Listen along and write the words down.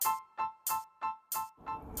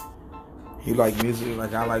You like music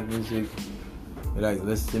like I like music. You like to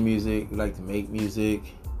listen to music. You like to make music.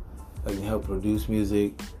 You like to help produce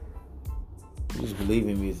music. You just believe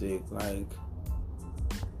in music. Like,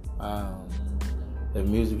 if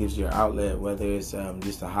music is your outlet, whether it's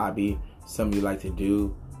just a hobby, something you like to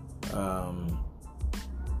do,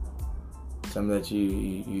 something that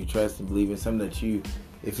you trust and believe in, something that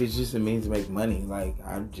if it's just a means to make money, like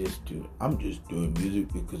I'm just doing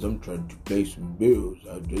music because I'm trying to pay some bills.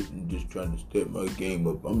 I'm just trying to step my game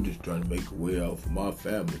up. I'm just trying to make a way out for my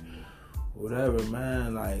family. Whatever,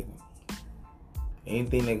 man. Like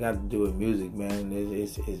anything that got to do with music, man,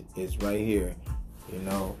 it's right here.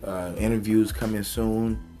 Interviews coming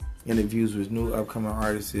soon. Interviews with new upcoming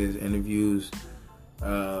artists. Interviews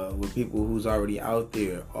with people who's already out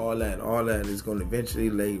there. All that is going to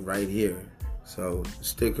eventually lay right here. So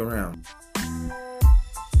stick around.